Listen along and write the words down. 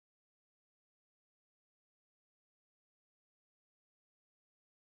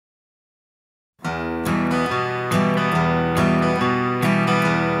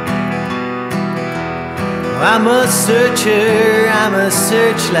I'm a searcher, I'm a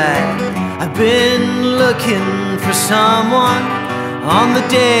searchlight. I've been looking for someone. On the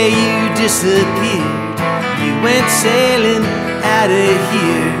day you disappeared, you went sailing out of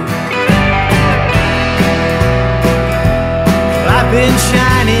here. I've been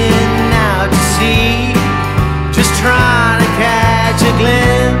shining out to sea, just trying to catch a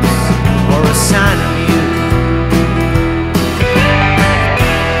glimpse or a sign of you.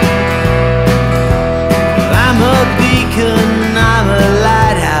 I'm a beacon, I'm a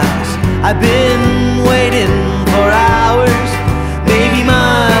lighthouse. I've been waiting for hours, maybe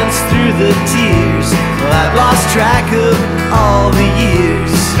months through the tears. Well, I've lost track of all the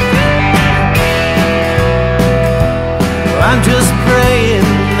years. I'm just praying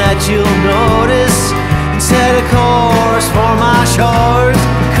that you'll notice and set a course for my shores.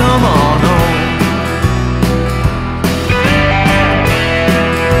 Come on home.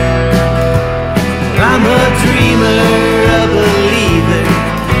 I'm a dreamer, a believer.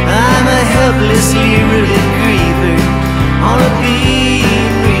 I'm a helplessly rooted griever on a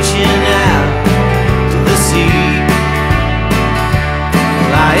beam reaching out to the sea.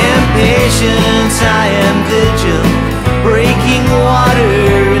 Well, I am patience, I am vigil, breaking water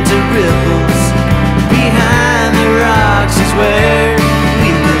into ripples. Behind the rocks is where we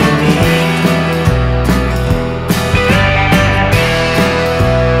will meet.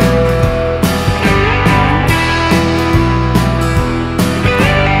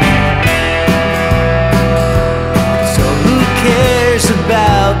 So who cares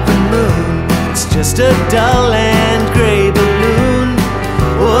about the moon? It's just a dull and gray balloon.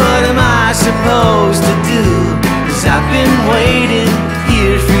 What am I supposed to do? I've been waiting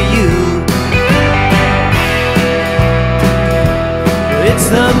here for you. It's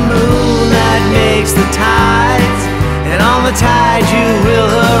the moon that makes the tides, and on the tide you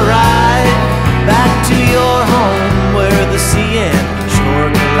will arrive back to your home where the sea and shore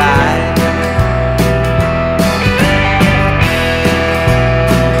collide.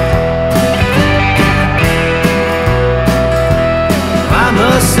 I'm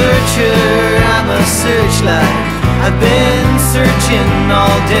a searcher, I'm a searchlight. I've been searching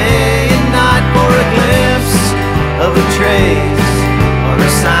all day and night for a glimpse of a trace or a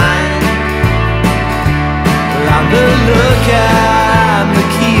sign. Well, I'm the lookout, I'm the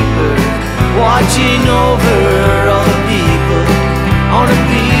keeper, watching over all the people on a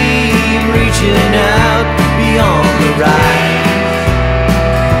beam reaching out beyond the ride.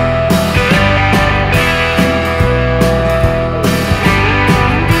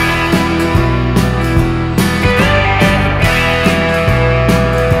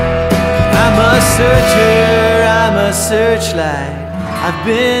 Searcher, I'm a searchlight. I've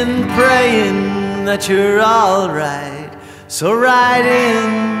been praying that you're alright. So ride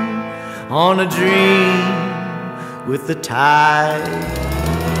in on a dream with the tide.